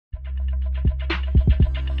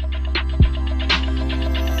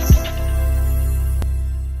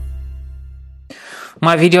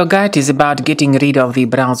My video guide is about getting rid of the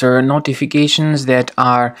browser notifications that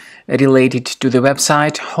are related to the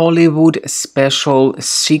website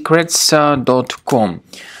HollywoodSpecialSecrets.com.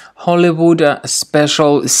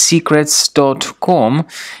 HollywoodSpecialSecrets.com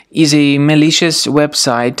is a malicious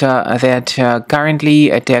website that currently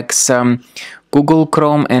attacks Google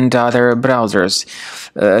Chrome and other browsers.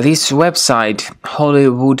 This website,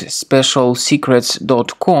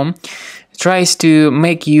 HollywoodSpecialSecrets.com, tries to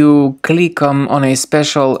make you click on a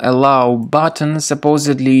special allow button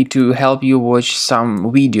supposedly to help you watch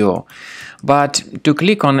some video. But to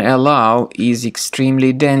click on allow is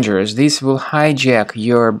extremely dangerous. This will hijack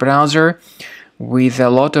your browser with a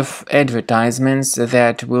lot of advertisements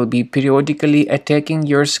that will be periodically attacking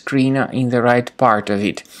your screen in the right part of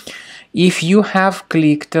it. If you have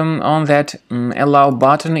clicked on that allow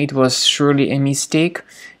button, it was surely a mistake,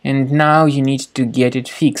 and now you need to get it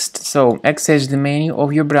fixed. So access the menu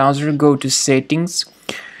of your browser, go to Settings,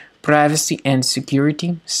 Privacy and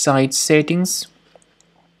Security, Site Settings.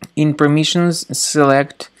 In Permissions,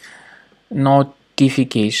 select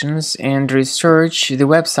Notifications and research the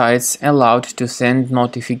websites allowed to send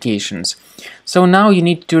notifications. So now you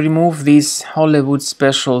need to remove this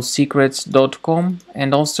HollywoodSpecialSecrets.com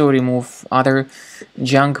and also remove other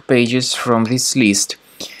junk pages from this list.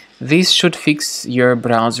 This should fix your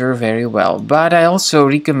browser very well, but I also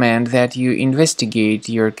recommend that you investigate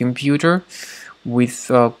your computer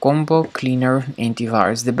with Combo Cleaner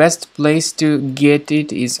Antivirus. The best place to get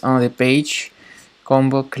it is on the page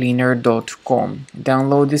combocleaner.com.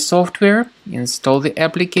 Download the software, install the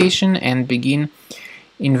application, and begin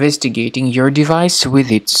investigating your device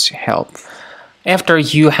with its help. After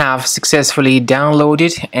you have successfully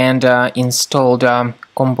downloaded and installed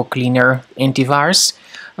Combo Cleaner Antivirus,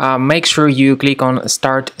 make sure you click on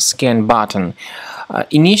Start Scan button.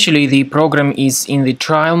 Initially, the program is in the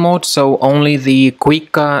trial mode, so only the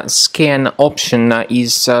quick scan option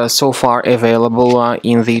is so far available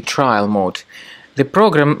in the trial mode. The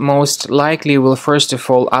program most likely will first of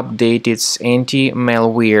all update its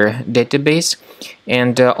anti-malware database,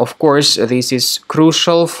 and of course this is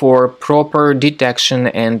crucial for proper detection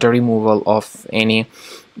and removal of any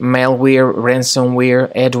malware, ransomware,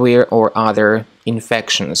 adware or other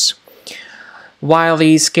infections. While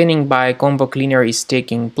the scanning by Combo Cleaner is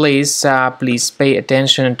taking place, please pay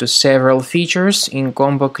attention to several features in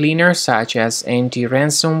Combo Cleaner, such as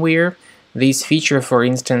anti-ransomware. This feature, for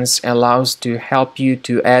instance, allows to help you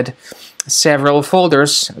to add several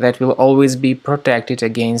folders that will always be protected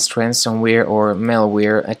against ransomware or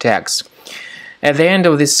malware attacks. At the end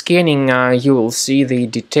of the scanning, you will see the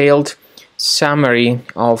detailed summary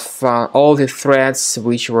of all the threats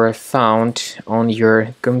which were found on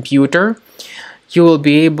your computer. You will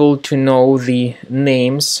be able to know the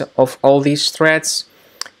names of all these threats,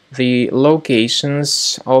 the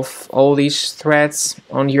locations of all these threats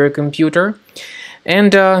on your computer,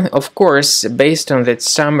 and of course, based on that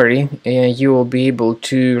summary, you will be able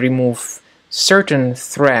to remove certain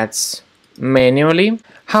threats manually.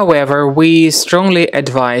 However, we strongly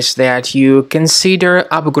advise that you consider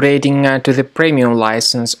upgrading to the premium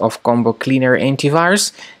license of Combo Cleaner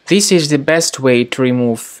Antivirus. This is the best way to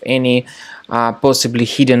remove any possibly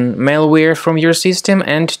hidden malware from your system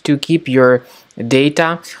and to keep your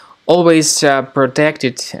data always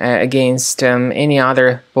protected against any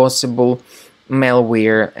other possible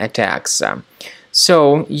malware attacks.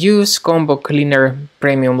 So use Combo Cleaner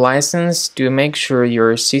Premium license to make sure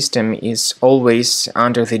your system is always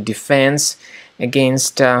under the defense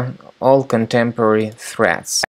against all contemporary threats.